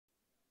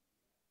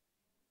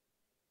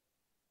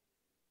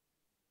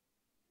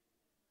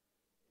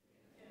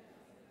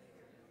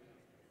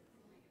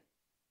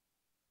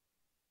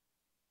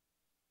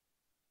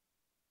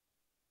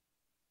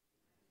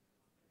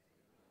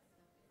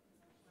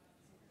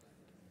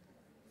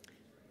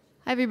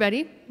Hi,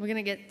 everybody. We're going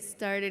to get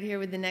started here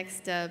with the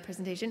next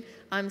presentation.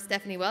 I'm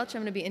Stephanie Welch.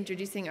 I'm going to be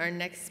introducing our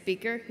next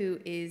speaker, who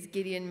is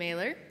Gideon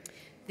Mailer.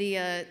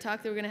 The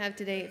talk that we're going to have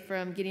today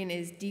from Gideon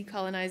is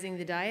Decolonizing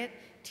the Diet,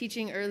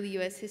 Teaching Early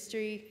U.S.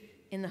 History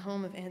in the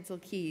Home of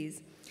Ancel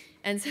Keys.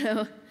 And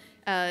so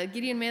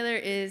Gideon Mailer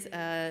is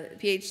a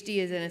Ph.D.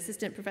 is an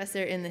assistant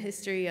professor in the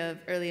history of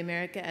early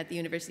America at the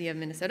University of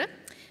Minnesota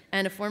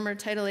and a former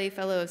Title A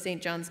Fellow of St.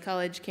 John's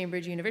College,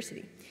 Cambridge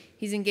University.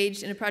 He's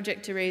engaged in a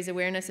project to raise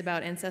awareness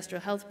about ancestral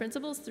health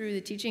principles through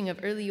the teaching of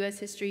early U.S.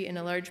 history in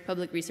a large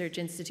public research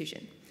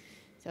institution.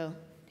 So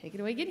take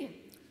it away, Gideon.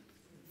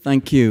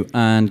 Thank you,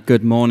 and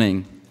good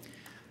morning.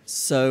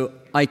 So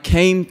I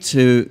came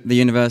to the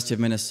University of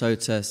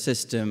Minnesota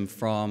system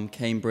from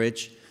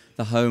Cambridge,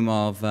 the home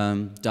of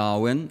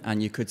Darwin,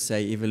 and you could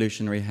say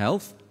evolutionary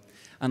health.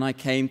 And I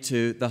came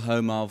to the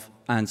home of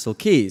Ancel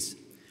Keys,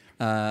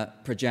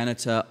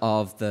 progenitor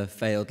of the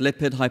failed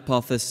lipid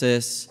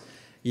hypothesis,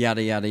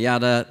 yada, yada,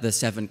 yada, the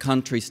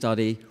 7-country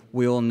study.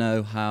 We all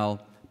know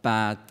how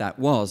bad that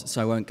was,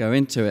 so I won't go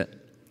into it.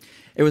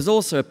 It was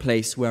also a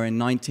place where in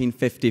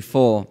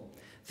 1954,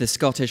 the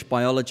Scottish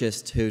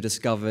biologist who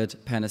discovered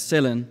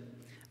penicillin,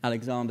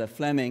 Alexander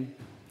Fleming,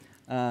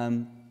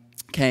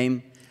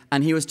 came,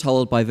 and he was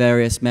told by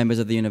various members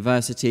of the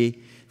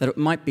university that it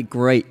might be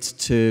great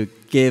to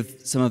give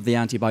some of the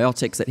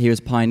antibiotics that he was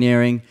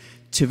pioneering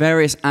to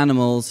various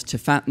animals to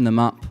fatten them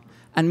up,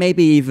 and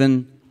maybe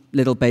even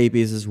little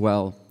babies as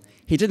well.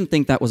 He didn't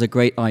think that was a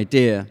great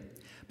idea.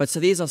 But so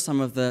these are some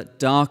of the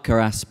darker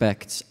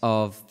aspects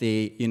of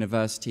the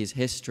university's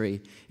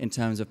history in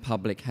terms of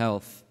public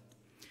health.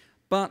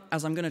 But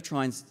as I'm going to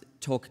try and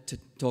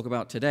talk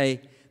about today,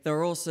 there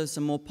are also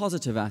some more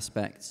positive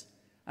aspects.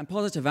 And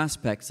positive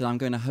aspects that I'm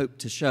going to hope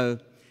to show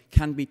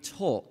can be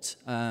taught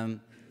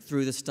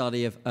through the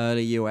study of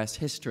early US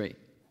history.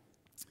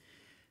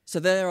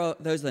 So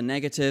those are the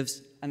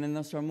negatives, and then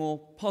there are more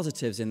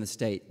positives in the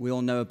state. We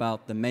all know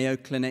about the Mayo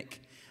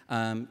Clinic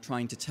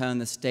trying to turn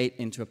the state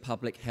into a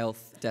public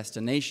health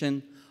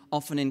destination,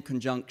 often in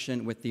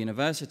conjunction with the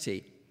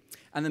university.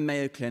 And the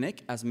Mayo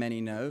Clinic, as many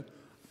know,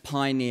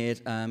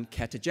 pioneered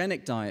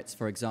ketogenic diets,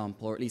 for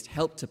example, or at least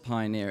helped to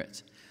pioneer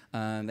it.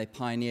 They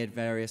pioneered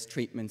various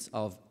treatments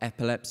of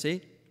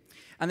epilepsy,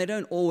 and they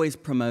don't always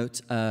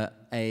promote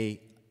a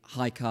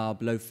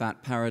high-carb,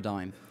 low-fat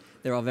paradigm.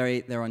 There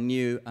are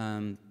new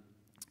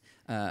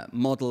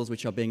models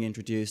which are being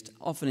introduced,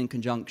 often in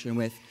conjunction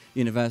with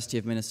University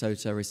of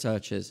Minnesota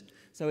researchers.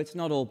 So it's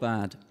not all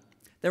bad.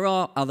 There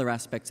are other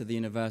aspects of the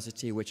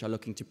university which are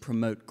looking to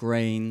promote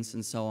grains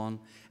and so on,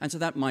 and so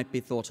that might be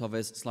thought of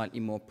as slightly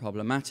more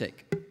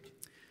problematic.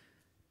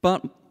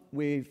 But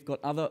we've got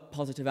other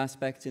positive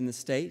aspects in the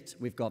state.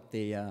 We've got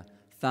the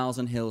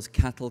Thousand Hills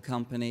Cattle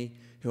Company,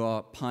 who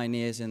are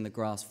pioneers in the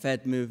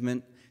grass-fed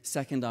movement.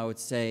 Second, I would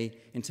say,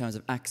 in terms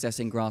of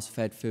accessing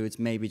grass-fed foods,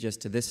 maybe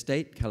just to this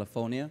state,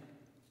 California.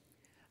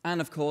 And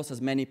of course,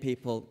 as many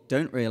people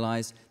don't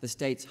realize, the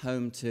state's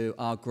home to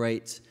our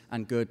great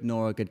and good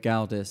Nora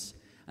Gedgaudas.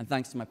 And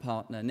thanks to my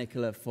partner,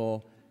 Nicola,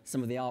 for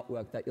some of the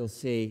artwork that you'll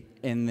see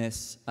in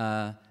this,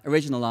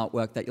 original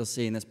artwork that you'll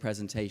see in this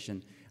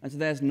presentation. And so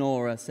there's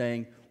Nora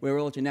saying, we're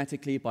all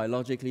genetically,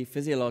 biologically,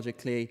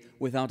 physiologically,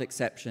 without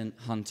exception,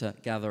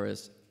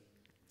 hunter-gatherers.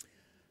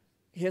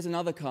 Here's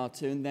another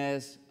cartoon.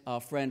 There's our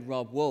friend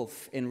Rob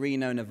Wolf in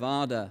Reno,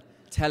 Nevada,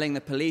 telling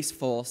the police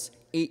force,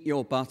 eat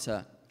your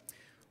butter.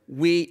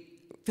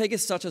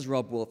 Figures such as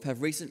Rob Wolf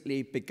have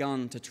recently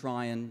begun to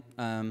try and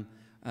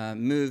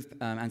move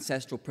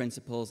ancestral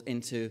principles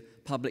into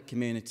public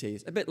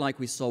communities, a bit like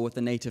we saw with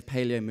the native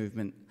paleo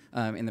movement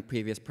in the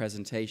previous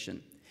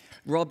presentation.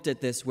 Rob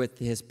did this with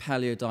his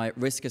paleo diet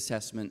risk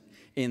assessment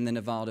in the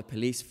Nevada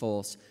police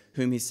force,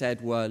 whom he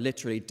said were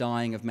literally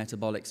dying of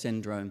metabolic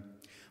syndrome.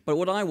 But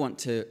what I want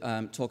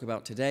to talk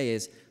about today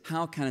is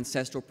how can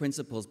ancestral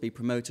principles be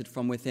promoted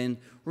from within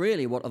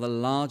really what are the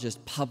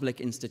largest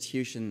public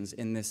institutions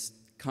in this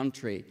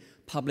country,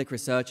 public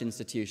research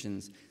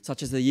institutions,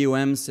 such as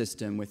the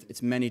system with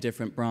its many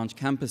different branch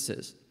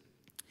campuses.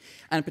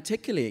 And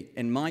particularly,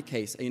 in my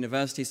case, a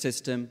university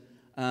system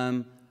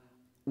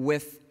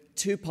with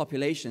two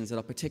populations that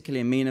are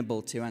particularly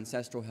amenable to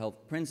ancestral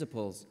health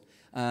principles.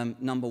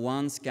 Number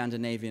one,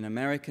 Scandinavian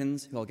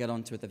Americans, who I'll get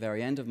onto at the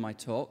very end of my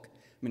talk,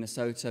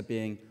 Minnesota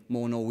being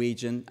more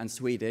Norwegian and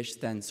Swedish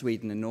than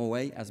Sweden and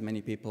Norway, as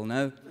many people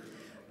know,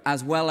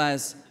 as well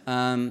as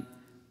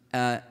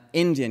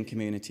Indian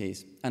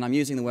communities. And I'm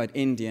using the word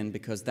Indian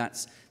because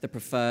that's the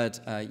preferred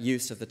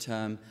use of the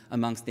term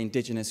amongst the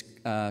indigenous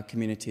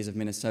communities of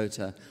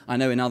Minnesota. I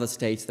know in other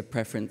states the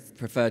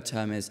preferred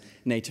term is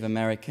Native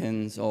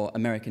Americans or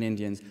American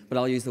Indians, but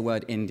I'll use the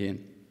word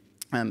Indian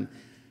and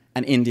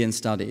Indian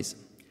studies.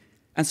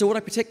 And so what I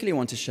particularly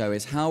want to show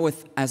is how,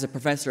 as a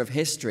professor of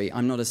history,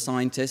 I'm not a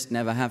scientist,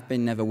 never have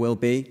been, never will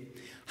be,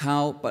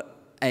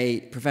 but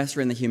a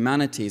professor in the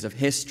humanities of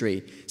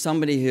history,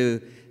 somebody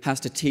who has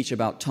to teach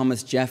about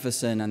Thomas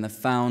Jefferson and the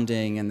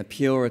founding and the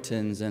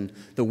Puritans and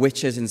the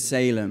witches in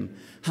Salem,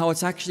 how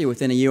it's actually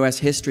within a US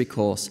history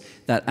course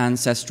that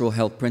ancestral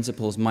health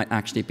principles might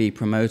actually be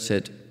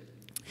promoted.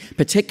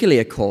 Particularly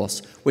a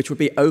course which would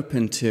be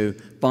open to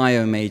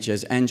bio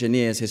majors,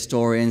 engineers,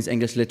 historians,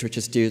 English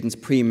literature students,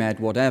 pre-med,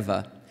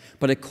 whatever,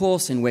 but a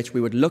course in which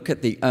we would look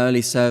at the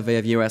early survey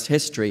of US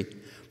history,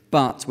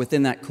 but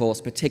within that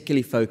course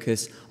particularly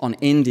focus on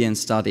Indian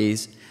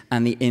studies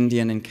and the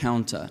Indian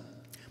encounter.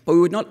 But we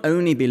would not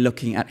only be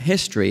looking at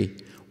history,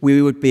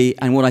 we would be,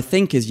 and what I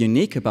think is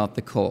unique about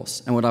the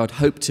course, and what I would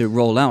hope to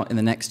roll out in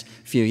the next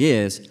few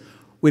years,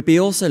 we'd be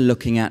also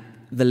looking at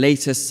the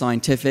latest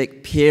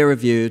scientific,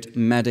 peer-reviewed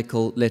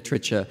medical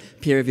literature,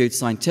 peer-reviewed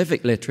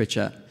scientific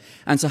literature,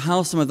 and so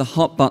how some of the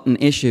hot-button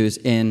issues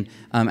in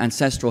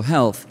ancestral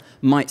health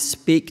might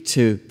speak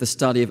to the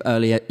study of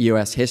early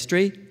US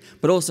history,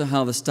 but also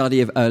how the study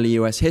of early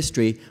US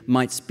history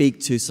might speak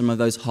to some of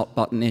those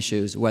hot-button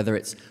issues, whether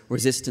it's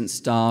resistant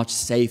starch,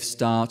 safe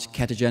starch,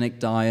 ketogenic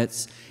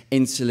diets,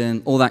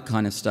 insulin, all that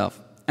kind of stuff.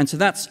 And so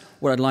that's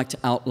what I'd like to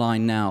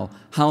outline now,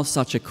 how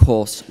such a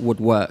course would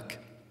work.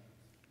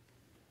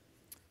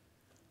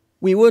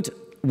 We would,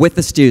 with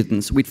the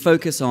students, we'd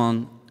focus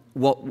on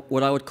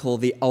what I would call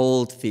the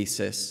old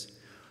thesis,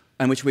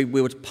 and which we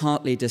would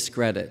partly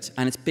discredit,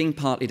 and it's being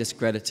partly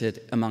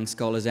discredited among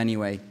scholars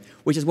anyway,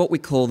 which is what we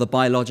call the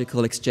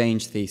biological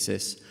exchange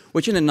thesis,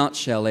 which in a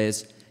nutshell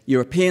is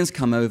Europeans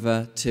come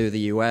over to the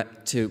US,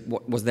 to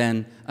what was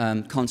then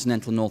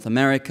continental North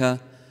America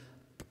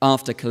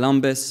after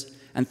Columbus,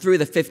 and through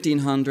the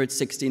 1500s,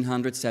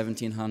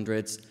 1600s,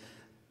 1700s,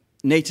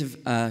 Native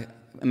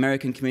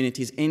American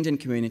communities, Indian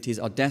communities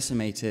are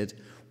decimated,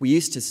 we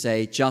used to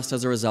say, just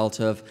as a result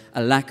of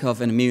a lack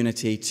of an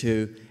immunity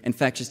to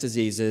infectious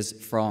diseases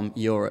from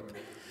Europe.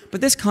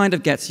 But this kind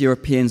of gets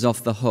Europeans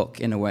off the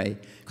hook in a way,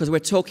 because we're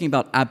talking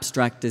about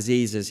abstract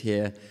diseases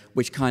here,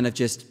 which kind of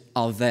just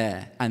are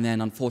there, and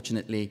then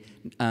unfortunately,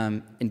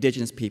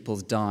 indigenous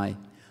peoples die.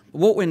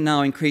 What we're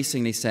now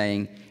increasingly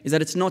saying is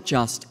that it's not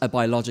just a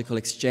biological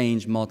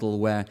exchange model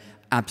where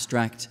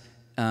abstract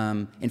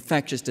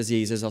infectious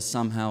diseases are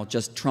somehow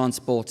just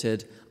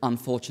transported,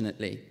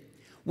 unfortunately.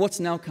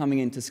 What's now coming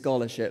into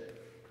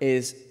scholarship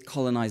is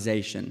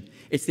colonization.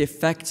 It's the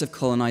effects of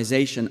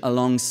colonization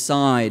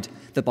alongside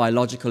the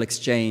biological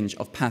exchange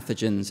of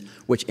pathogens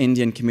which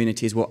Indian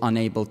communities were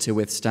unable to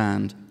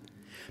withstand.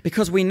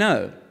 Because we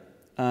know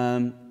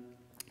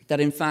that,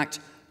 in fact,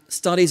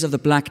 studies of the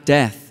Black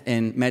Death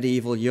in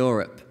medieval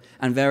Europe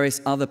and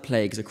various other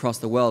plagues across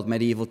the world,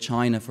 medieval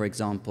China, for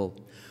example,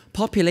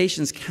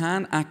 populations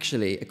can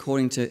actually,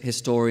 according to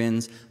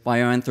historians,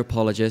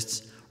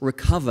 bioanthropologists,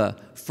 recover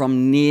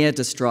from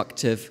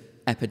near-destructive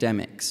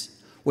epidemics.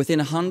 Within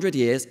 100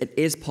 years, it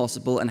is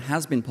possible and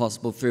has been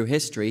possible through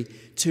history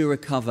to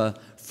recover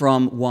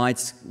from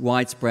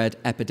widespread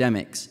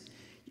epidemics.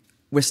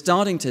 We're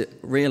starting to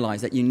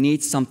realize that you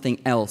need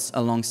something else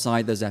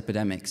alongside those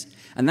epidemics,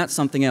 and that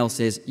something else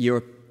is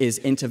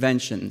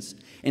interventions.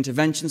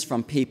 Interventions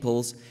from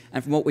peoples,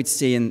 and from what we'd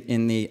see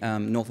in the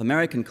North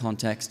American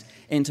context,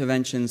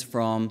 interventions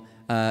from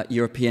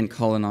European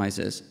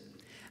colonizers.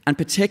 And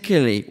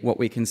particularly what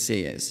we can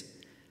see is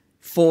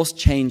forced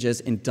changes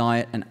in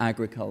diet and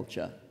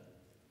agriculture.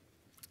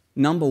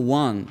 Number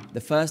one, the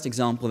first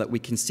example that we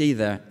can see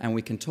there and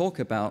we can talk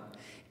about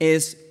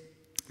is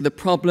the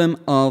problem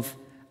of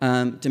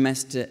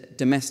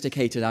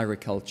domesticated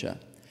agriculture,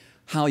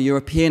 how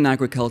European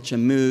agriculture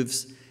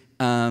moves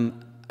a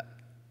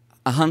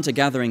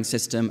hunter-gathering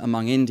system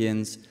among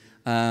Indians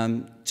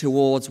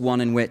towards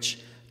one in which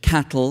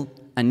cattle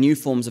and new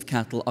forms of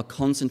cattle are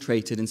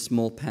concentrated in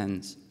small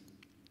pens.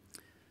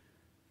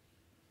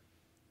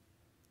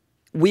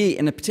 We,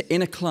 in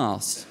a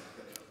class,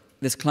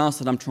 this class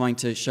that I'm trying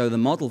to show the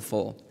model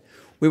for,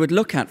 we would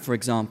look at, for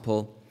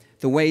example,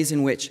 the ways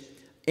in which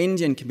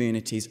Indian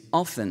communities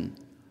often,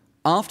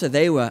 after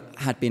they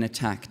had been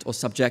attacked or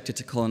subjected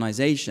to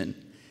colonization,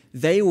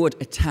 they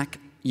would attack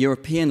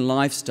European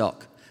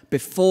livestock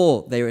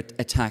before they were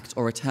attacked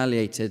or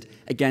retaliated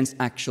against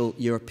actual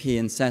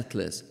European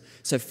settlers.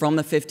 So from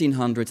the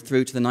 1500s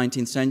through to the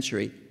 19th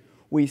century,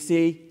 we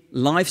see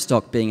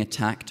livestock being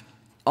attacked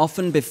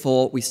often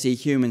before we see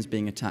humans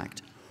being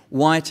attacked.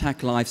 Why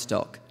attack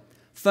livestock?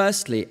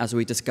 Firstly, as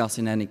we discuss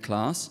in any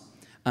class,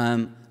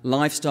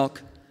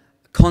 livestock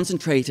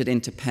concentrated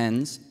into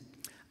pens.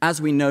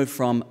 As we know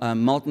from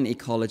modern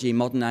ecology,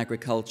 modern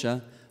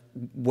agriculture,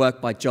 work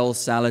by Joel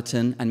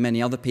Salatin and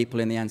many other people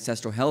in the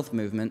ancestral health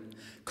movement,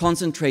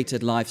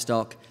 concentrated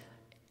livestock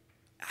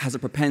has a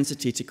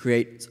propensity to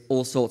create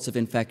all sorts of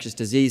infectious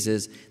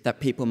diseases that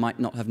people might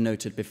not have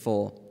noted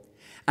before.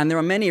 And there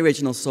are many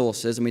original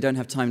sources, and we don't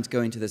have time to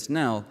go into this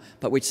now,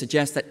 but which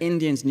suggest that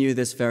Indians knew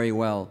this very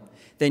well.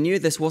 They knew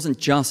this wasn't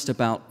just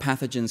about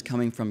pathogens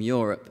coming from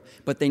Europe,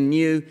 but they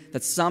knew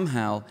that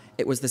somehow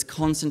it was this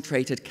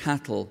concentrated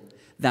cattle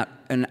that,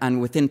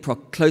 and within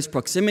close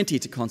proximity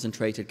to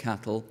concentrated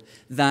cattle,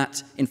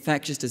 that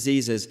infectious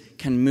diseases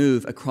can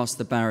move across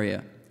the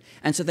barrier.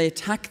 And so they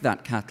attack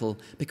that cattle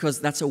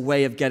because that's a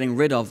way of getting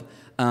rid of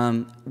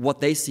what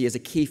they see as a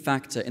key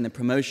factor in the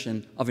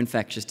promotion of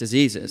infectious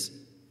diseases.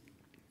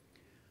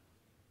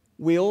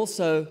 We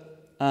also,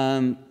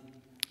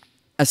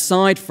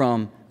 aside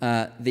from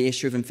the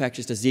issue of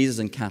infectious diseases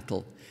in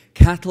cattle,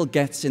 cattle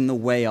gets in the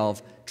way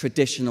of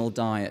traditional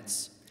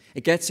diets.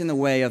 It gets in the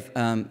way of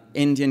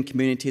Indian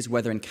communities,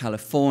 whether in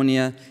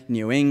California,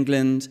 New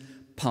England,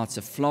 parts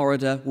of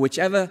Florida,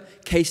 whichever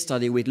case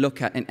study we'd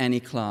look at in any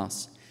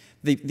class.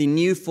 The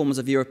new forms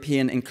of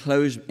European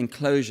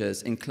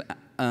enclosures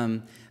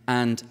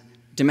and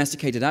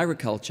domesticated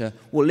agriculture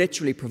will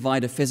literally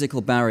provide a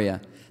physical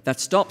barrier that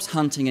stops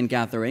hunting and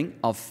gathering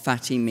of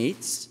fatty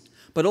meats,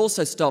 but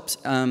also stops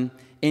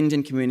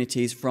Indian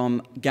communities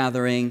from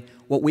gathering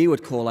what we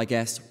would call, I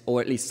guess,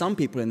 or at least some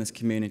people in this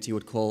community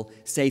would call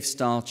safe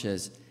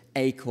starches,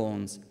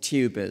 acorns,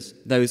 tubers,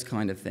 those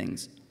kind of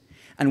things.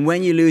 And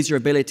when you lose your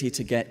ability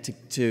to get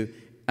to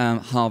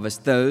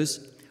harvest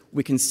those,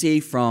 we can see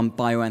from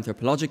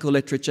bioanthropological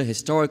literature,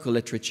 historical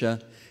literature,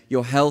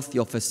 your health,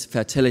 your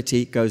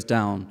fertility goes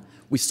down.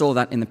 We saw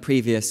that in the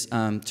previous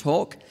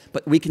talk,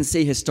 but we can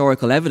see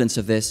historical evidence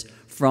of this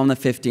from the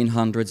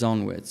 1500s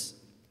onwards.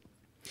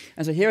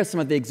 And so here are some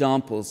of the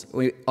examples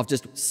of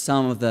just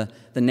some of the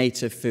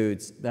native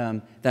foods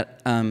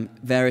that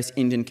various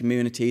Indian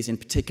communities, in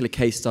particular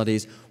case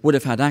studies, would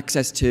have had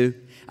access to.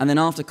 And then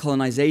after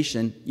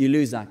colonization, you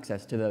lose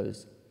access to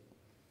those.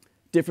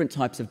 Different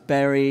types of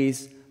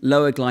berries,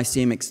 lower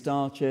glycemic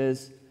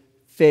starches,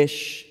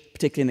 fish,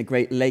 particularly in the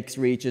Great Lakes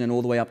region and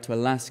all the way up to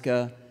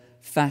Alaska,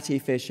 fatty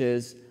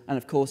fishes, and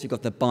of course you've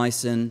got the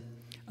bison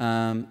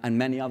and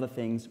many other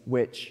things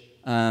which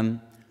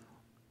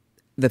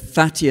the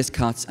fattiest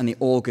cuts and the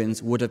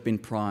organs would have been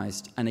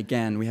prized. And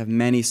again, we have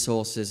many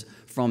sources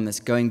from this,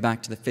 going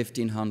back to the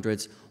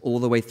 1500s all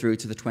the way through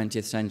to the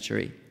 20th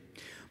century.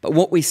 But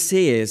what we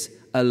see is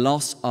a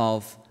loss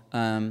of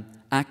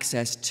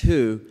access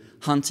to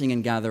hunting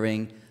and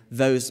gathering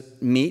those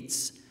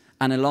meats,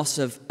 and a loss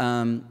of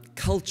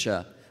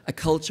culture, a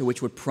culture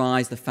which would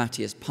prize the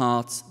fattiest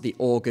parts, the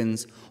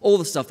organs, all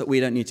the stuff that we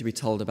don't need to be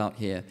told about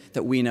here,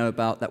 that we know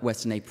about, that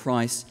Weston A.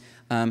 Price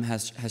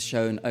has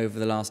shown over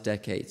the last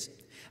decades.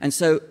 And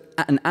so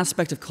an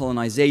aspect of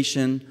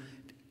colonization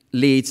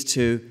leads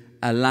to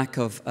a lack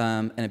of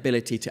an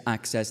ability to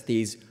access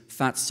these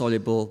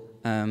fat-soluble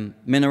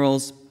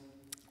minerals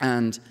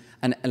and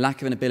a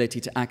lack of an ability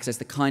to access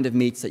the kind of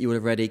meats that you would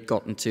have already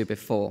gotten to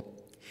before.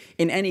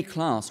 In any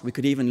class, we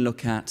could even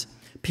look at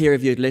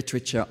peer-reviewed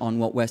literature on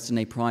what Weston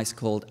A. Price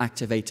called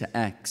activator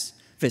X,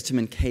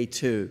 vitamin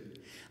K2,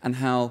 and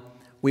how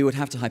we would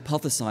have to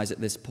hypothesize at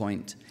this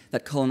point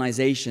that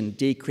colonization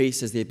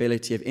decreases the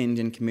ability of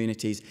Indian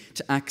communities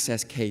to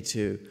access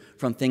K2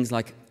 from things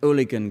like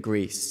oligon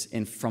grease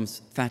from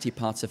fatty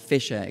parts of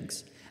fish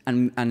eggs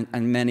and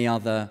many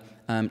other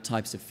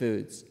types of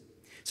foods.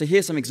 So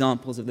here's some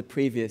examples of the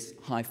previous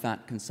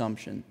high-fat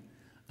consumption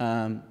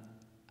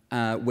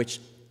which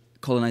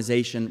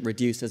colonization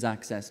reduces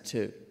access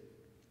to,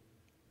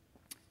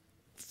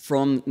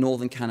 from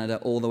northern Canada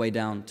all the way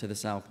down to the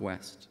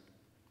southwest.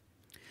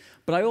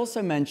 But I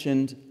also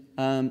mentioned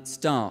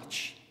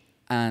starch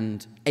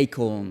and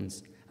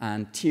acorns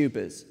and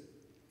tubers.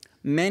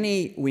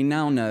 We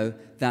now know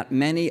that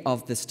many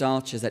of the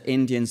starches that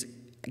Indians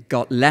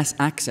got less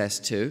access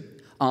to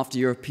after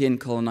European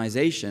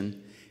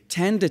colonization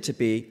tended to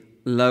be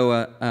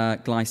lower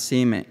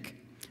glycemic.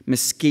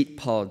 Mesquite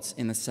pods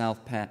in the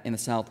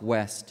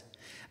southwest,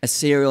 a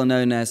cereal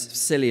known as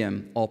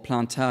psyllium or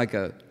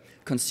plantago,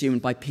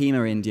 consumed by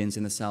Pima Indians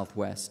in the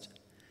southwest.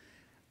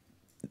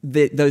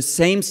 Those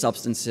same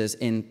substances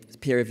in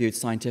peer-reviewed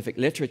scientific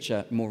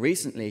literature more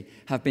recently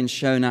have been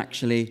shown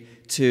actually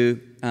to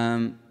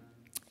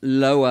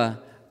lower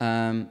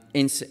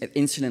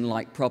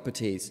insulin-like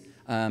properties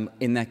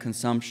in their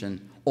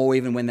consumption, or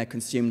even when they're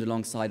consumed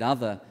alongside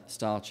other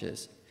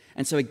starches.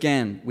 And so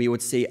again, we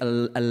would see a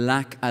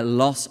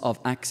loss of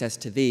access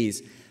to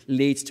these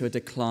leads to a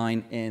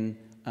decline in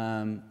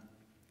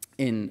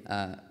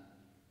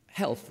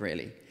health,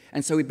 really.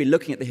 And so we'd be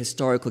looking at the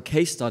historical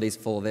case studies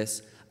for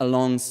this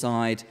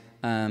alongside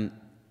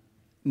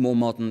more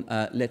modern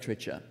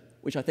literature,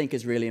 which I think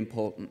is really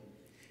important.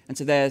 And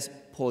so there's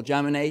Paul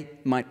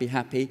Jaminet, might be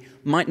happy,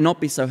 might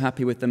not be so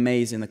happy with the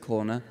maize in the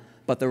corner,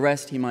 but the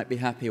rest he might be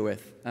happy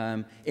with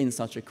in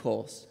such a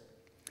course.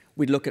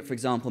 We'd look at, for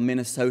example,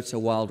 Minnesota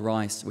wild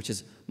rice, which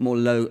is more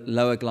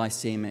lower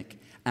glycemic,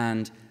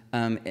 and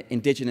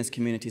indigenous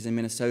communities in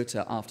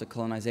Minnesota after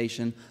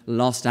colonization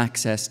lost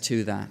access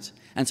to that.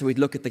 And so we'd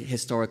look at the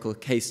historical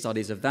case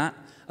studies of that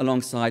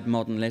alongside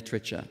modern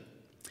literature.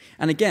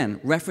 And again,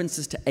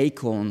 references to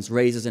acorns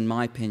raises, in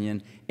my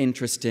opinion,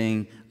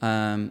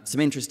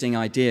 some interesting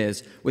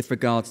ideas with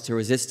regards to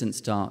resistant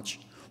starch.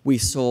 We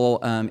saw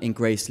in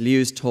Grace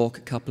Liu's talk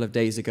a couple of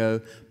days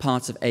ago,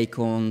 parts of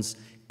acorns,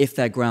 if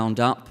they're ground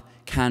up,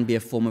 can be a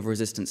form of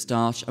resistant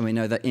starch. And we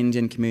know that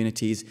Indian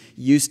communities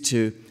used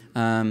to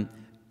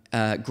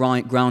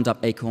ground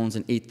up acorns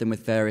and eat them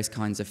with various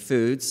kinds of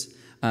foods,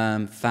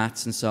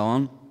 fats and so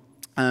on.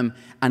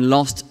 and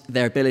lost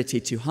their ability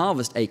to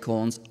harvest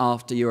acorns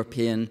after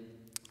European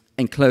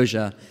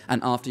enclosure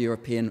and after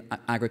European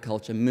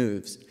agriculture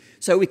moves.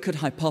 So we could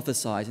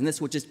hypothesize, and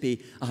this would just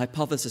be a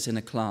hypothesis in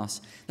a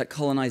class, that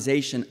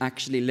colonization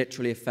actually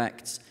literally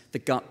affects the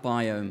gut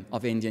biome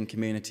of Indian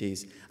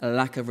communities, a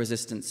lack of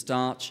resistant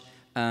starch,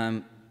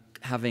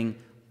 having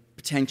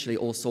potentially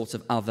all sorts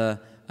of other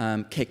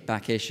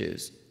kickback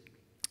issues.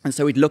 And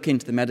so we'd look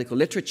into the medical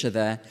literature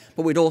there,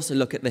 but we'd also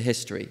look at the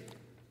history.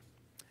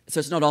 So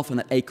it's not often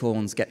that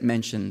acorns get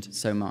mentioned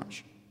so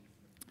much.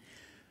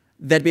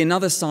 There'd be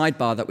another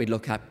sidebar that we'd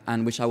look at,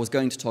 and which I was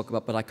going to talk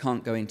about, but I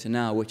can't go into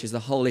now, which is the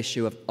whole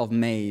issue of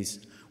maize,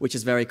 which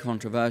is very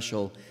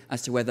controversial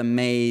as to whether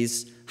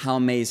how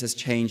maize has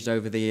changed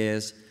over the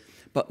years.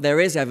 But there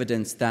is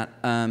evidence that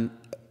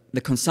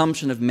the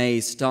consumption of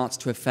maize starts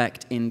to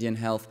affect Indian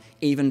health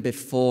even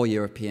before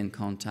European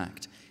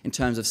contact, in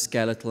terms of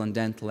skeletal and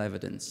dental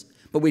evidence.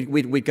 But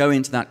we'd go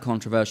into that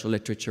controversial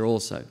literature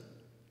also.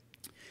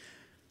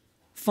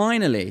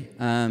 Finally,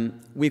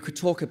 we could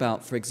talk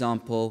about, for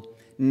example,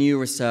 new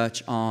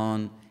research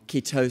on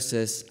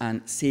ketosis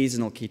and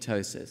seasonal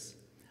ketosis.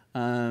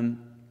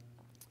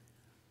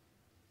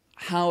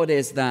 How it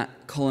is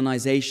that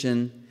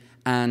colonization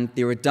and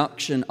the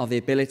reduction of the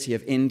ability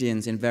of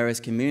Indians in various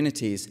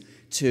communities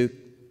to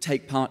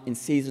take part in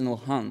seasonal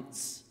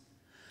hunts,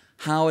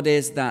 how it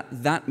is that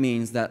that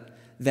means that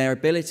their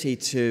ability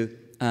to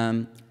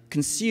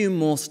consume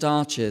more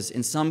starches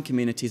in some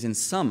communities in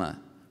summer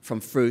from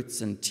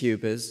fruits and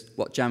tubers,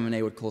 what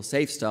Jaminet would call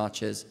safe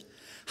starches,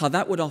 how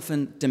that would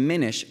often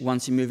diminish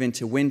once you move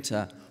into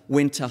winter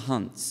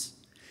hunts.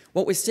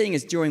 What we're seeing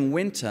is during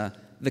winter,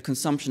 the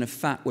consumption of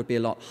fat would be a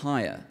lot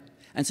higher.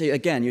 And so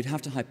again, you'd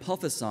have to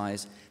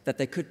hypothesize that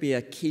there could be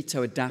a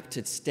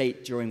keto-adapted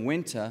state during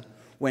winter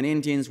when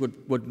Indians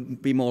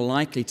would be more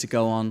likely to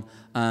go on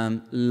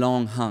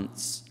long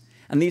hunts.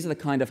 And these are the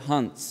kind of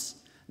hunts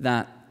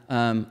that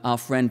our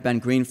friend Ben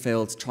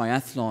Greenfield's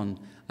triathlon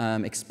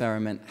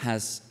experiment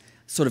has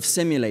sort of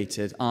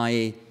simulated,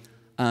 i.e.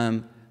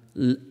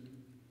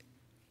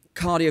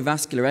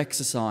 cardiovascular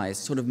exercise,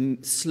 sort of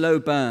slow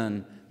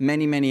burn,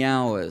 many, many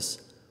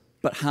hours,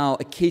 but how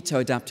a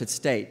keto-adapted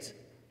state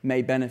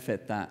may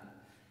benefit that.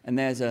 And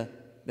there's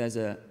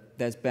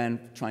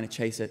Ben trying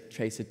to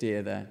chase a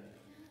deer there.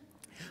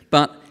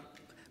 But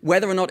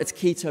whether or not it's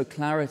keto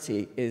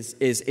clarity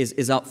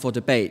is up for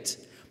debate.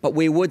 But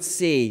we would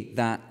see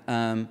that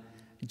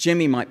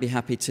Jimmy might be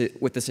happy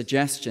with the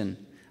suggestion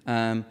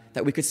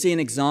that we could see an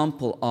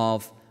example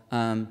of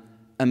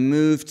a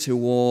move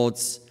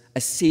towards a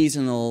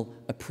seasonal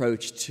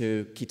approach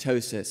to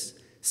ketosis,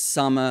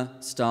 summer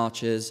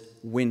starches,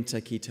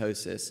 winter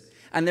ketosis.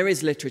 And there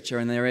is literature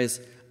and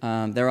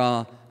there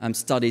are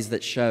studies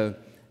that show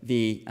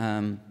the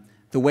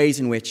ways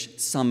in which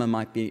summer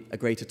might be a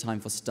greater time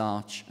for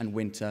starch and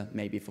winter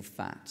maybe for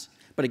fat.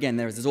 But again,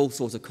 there's all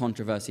sorts of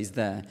controversies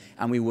there,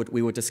 and we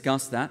would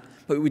discuss that,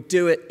 but we would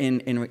do it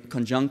in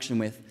conjunction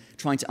with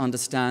trying to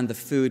understand the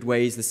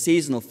foodways, the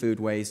seasonal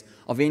foodways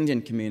of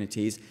Indian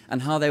communities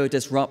and how they were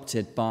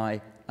disrupted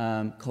by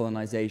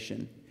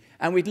colonization.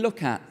 And we'd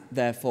look at,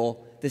 therefore,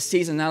 the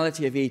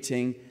seasonality of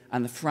eating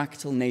and the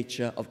fractal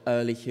nature of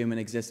early human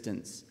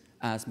existence,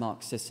 as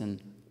Mark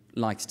Sisson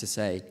likes to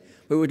say.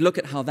 We would look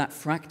at how that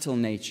fractal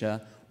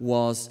nature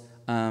was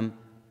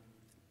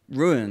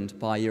ruined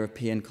by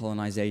European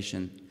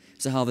colonization.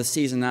 So how the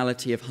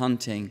seasonality of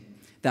hunting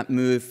that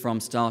moved from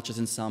starches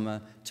in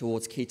summer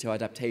towards keto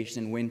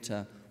adaptation in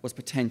winter was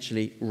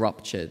potentially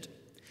ruptured.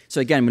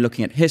 So again, we're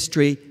looking at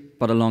history,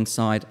 but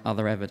alongside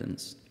other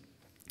evidence.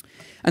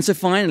 And so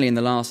finally, in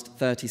the last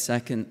 30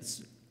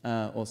 seconds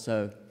or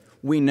so,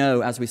 we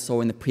know, as we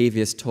saw in the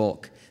previous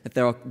talk, that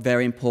there are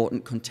very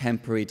important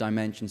contemporary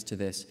dimensions to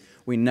this.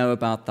 We know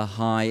about the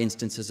high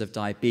instances of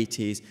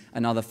diabetes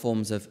and other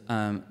forms of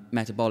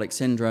metabolic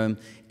syndrome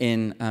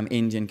in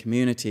Indian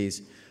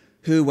communities,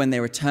 who, when they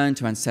return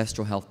to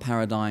ancestral health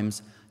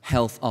paradigms,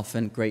 health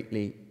often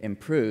greatly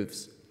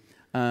improves.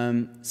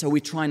 So we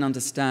try and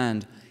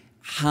understand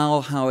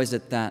how is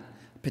it that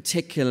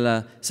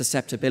particular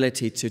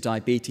susceptibility to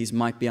diabetes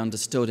might be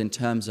understood in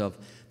terms of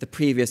the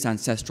previous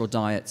ancestral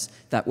diets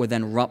that were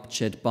then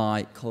ruptured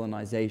by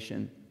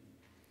colonization.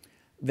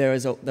 There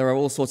are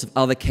all sorts of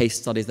other case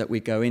studies that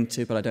we go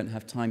into, but I don't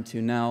have time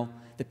to now.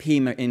 The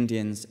Pima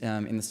Indians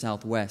in the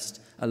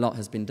southwest, a lot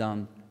has been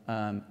done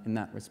in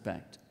that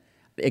respect.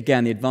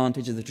 Again, the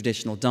advantage of the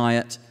traditional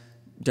diet,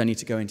 don't need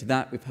to go into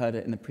that, we've heard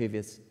it in the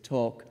previous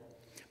talk.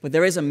 But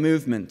there is a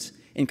movement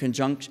in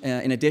conjunction,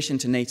 in addition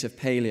to native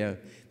paleo,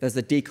 there's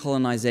the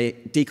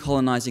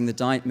Decolonizing the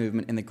Diet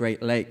movement in the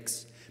Great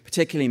Lakes,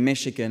 particularly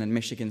Michigan and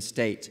Michigan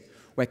State,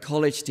 where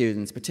college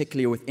students,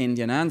 particularly with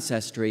Indian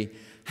ancestry,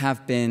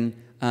 have been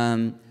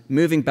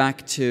moving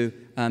back to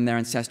their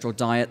ancestral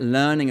diet,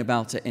 learning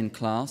about it in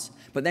class,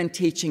 but then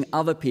teaching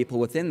other people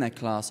within their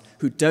class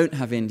who don't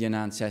have Indian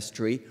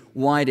ancestry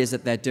why it is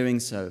that they're doing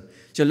so.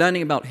 So you're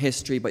learning about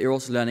history, but you're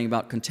also learning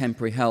about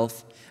contemporary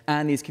health,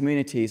 and these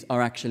communities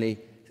are actually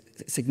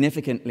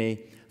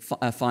significantly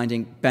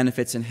finding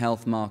benefits in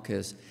health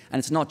markers. And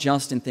it's not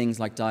just in things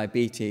like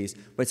diabetes,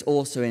 but it's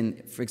also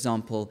in, for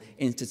example,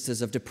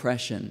 instances of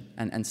depression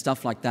and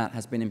stuff like that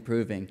has been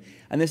improving.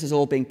 And this is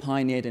all being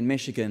pioneered in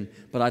Michigan,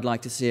 but I'd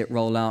like to see it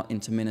roll out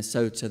into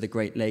Minnesota, the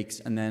Great Lakes,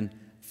 and then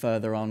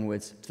further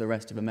onwards to the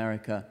rest of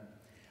America.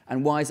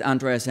 And why is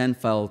Andreas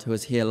Enfeldt, who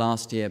was here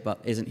last year but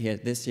isn't here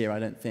this year, I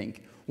don't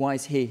think, why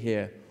is he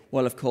here?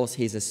 Well, of course,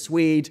 he's a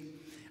Swede,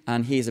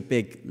 and he's a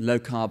big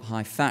low-carb,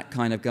 high-fat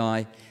kind of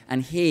guy,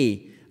 and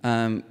he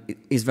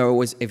is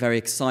always very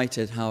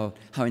excited how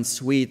in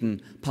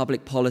Sweden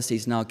public policy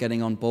is now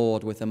getting on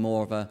board with a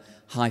more of a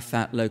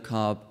high-fat,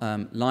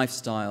 low-carb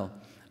lifestyle,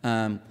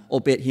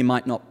 albeit he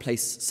might not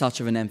place such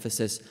of an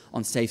emphasis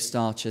on safe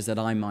starches that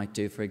I might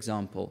do, for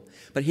example.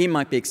 But he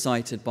might be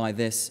excited by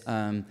this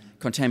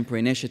contemporary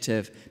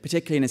initiative,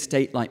 particularly in a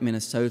state like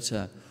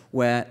Minnesota,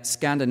 where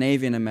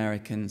Scandinavian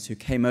Americans who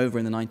came over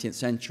in the 19th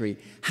century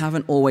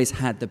haven't always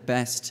had the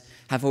best,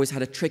 have always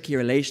had a tricky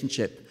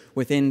relationship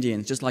with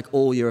Indians, just like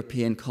all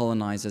European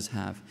colonizers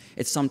have.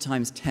 It's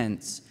sometimes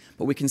tense,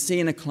 but we can see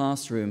in a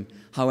classroom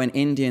how when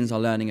Indians are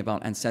learning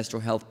about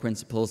ancestral health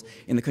principles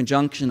in the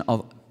conjunction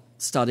of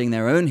studying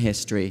their own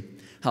history,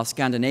 how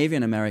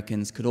Scandinavian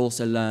Americans could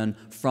also learn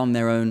from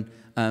their own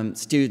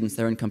students,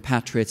 their own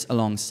compatriots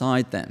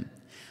alongside them.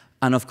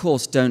 And of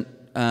course, don't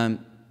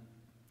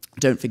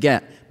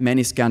forget,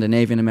 many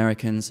Scandinavian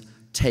Americans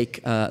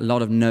take a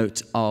lot of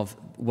note of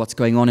what's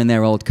going on in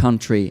their old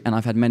country, and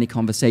I've had many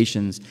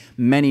conversations.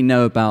 Many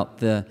know about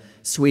the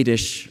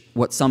Swedish,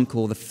 what some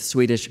call the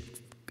Swedish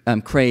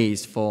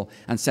craze for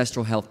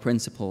ancestral health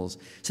principles.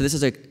 So this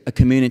is a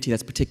community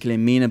that's particularly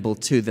amenable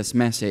to this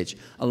message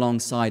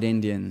alongside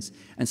Indians.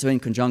 And so in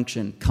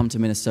conjunction, come to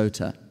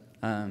Minnesota.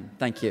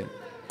 Thank you.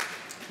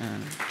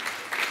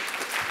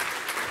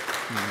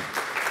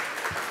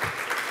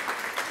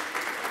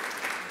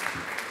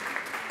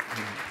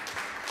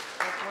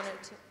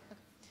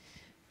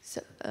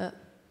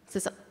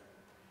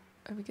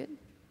 Are we good?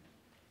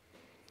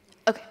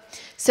 Okay,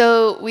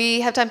 so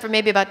we have time for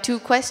maybe about 2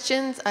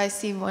 questions. I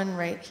see one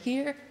right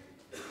here.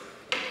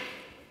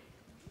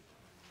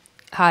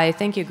 Hi,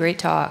 thank you, great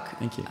talk.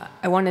 Thank you.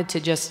 I wanted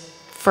to just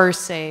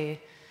first say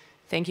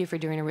thank you for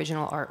doing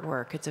original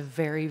artwork. It's a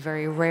very,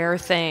 very rare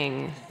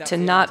thing to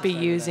not be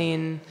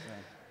using,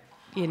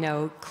 you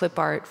know, clip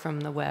art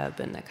from the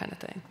web and that kind of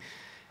thing.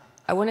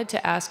 I wanted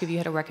to ask if you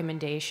had a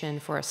recommendation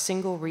for a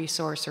single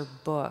resource or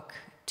book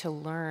to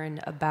learn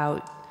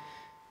about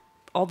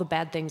all the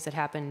bad things that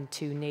happened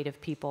to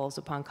native peoples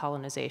upon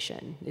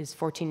colonization. Is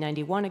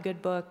 1491 a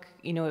good book?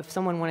 You know, if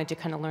someone wanted to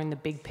kind of learn the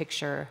big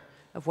picture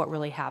of what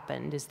really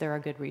happened, is there a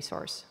good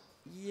resource?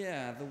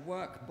 Yeah, the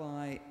work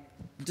by,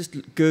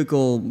 just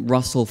Google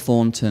Russell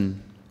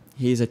Thornton.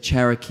 He's a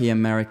Cherokee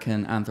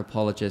American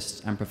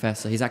anthropologist and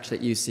professor. He's actually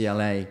at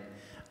UCLA,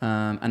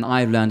 and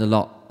I've learned a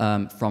lot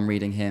from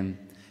reading him.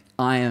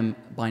 I am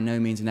by no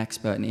means an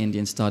expert in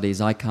Indian studies.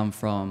 I come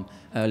from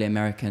early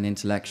American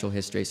intellectual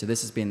history, so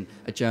this has been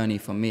a journey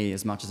for me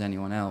as much as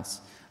anyone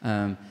else.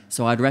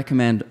 So I'd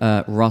recommend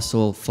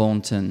Russell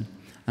Thornton.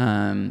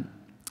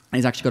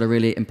 He's actually got a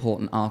really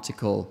important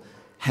article,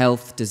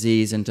 Health,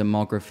 Disease, and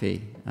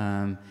Demography.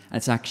 And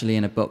it's actually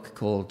in a book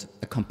called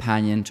A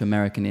Companion to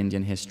American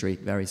Indian History,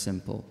 very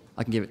simple.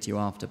 I can give it to you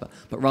after,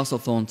 but Russell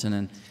Thornton,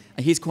 and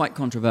he's quite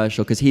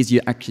controversial because he's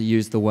actually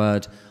used the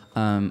word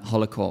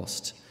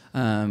Holocaust.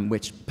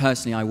 Which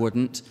personally I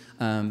wouldn't,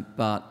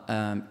 but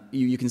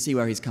you can see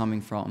where he's coming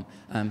from.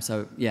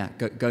 So yeah,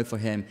 go for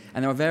him.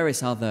 And there are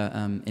various other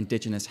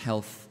indigenous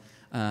health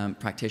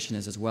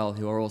practitioners as well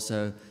who are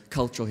also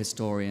cultural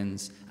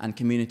historians and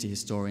community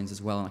historians as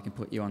well, and I can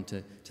put you on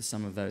to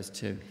some of those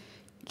too.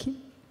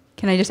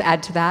 Can I just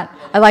add to that?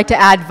 I'd like to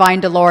add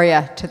Vine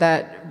Deloria to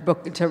that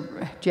book. Do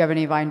you have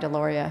any Vine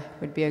Deloria?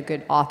 Would be a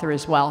good author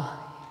as well.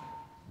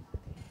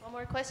 One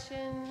more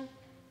question.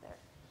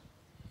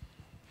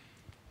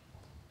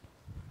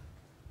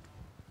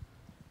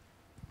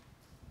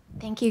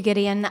 Thank you,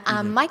 Gideon.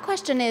 My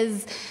question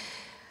is,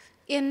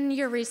 in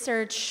your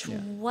research,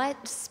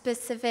 what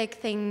specific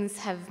things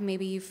have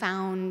maybe you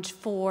found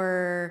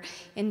for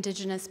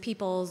indigenous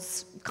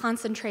peoples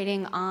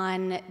concentrating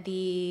on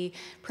the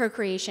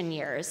procreation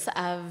years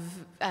of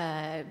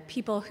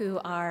people who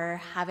are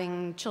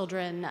having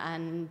children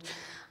and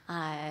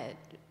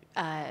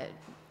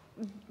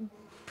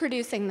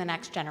producing the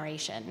next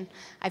generation?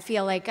 I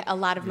feel like a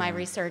lot of my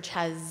research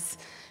has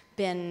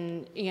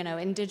been, you know,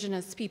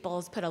 indigenous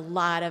peoples put a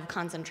lot of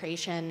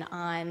concentration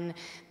on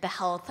the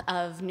health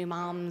of new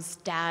moms,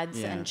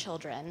 dads, and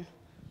children.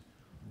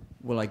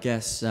 Well, I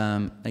guess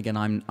again,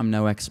 I'm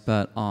no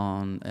expert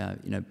on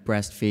you know,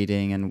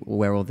 breastfeeding and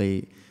where all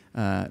the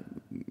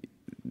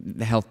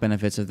health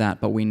benefits of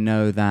that, but we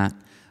know that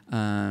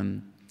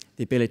the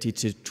ability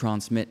to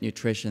transmit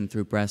nutrition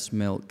through breast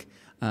milk,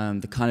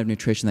 the kind of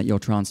nutrition that you're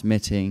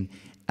transmitting,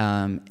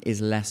 is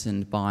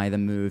lessened by the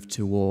move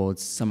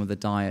towards some of the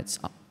diets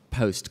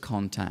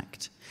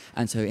post-contact.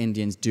 And so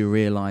Indians do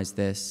realize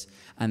this,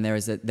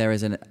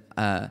 And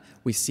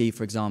we see,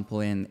 for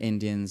example, in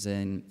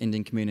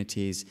Indian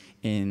communities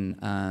in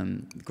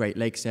Great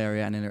Lakes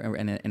area and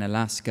in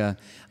Alaska,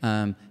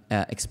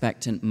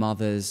 expectant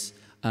mothers,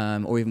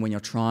 or even when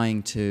you're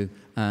trying to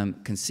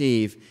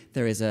conceive,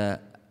 there is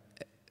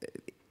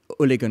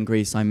Uligan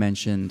grease I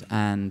mentioned,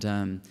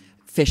 and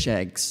fish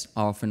eggs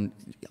are often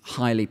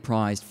highly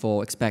prized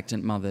for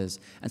expectant mothers.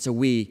 And so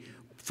we'd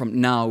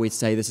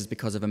say this is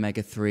because of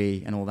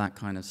omega-3 and all that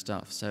kind of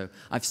stuff. So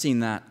I've seen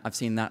that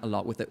a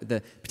lot, with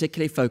the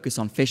particularly focus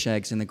on fish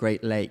eggs in the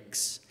Great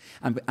Lakes.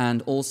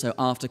 And also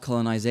after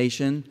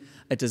colonization,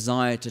 a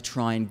desire to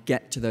try and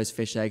get to those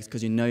fish eggs,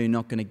 because you know you're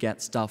not going to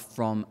get stuff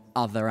from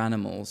other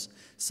animals,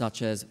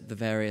 such as the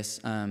various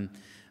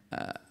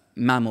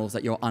mammals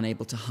that you're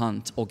unable to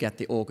hunt or get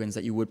the organs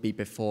that you would be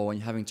before, and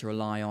you're having to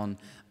rely on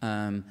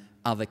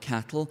other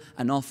cattle.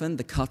 And often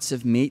the cuts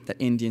of meat that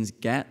Indians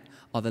get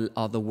are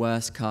the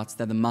worst cuts.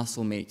 They're the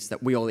muscle meats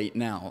that we all eat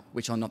now,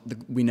 which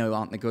we know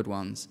aren't the good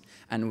ones.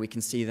 And we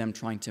can see them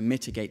trying to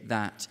mitigate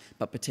that,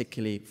 but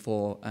particularly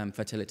for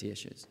fertility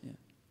issues. Yeah.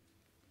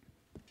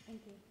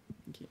 Thank you.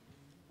 Thank you.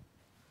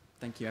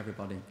 Thank you,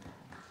 everybody.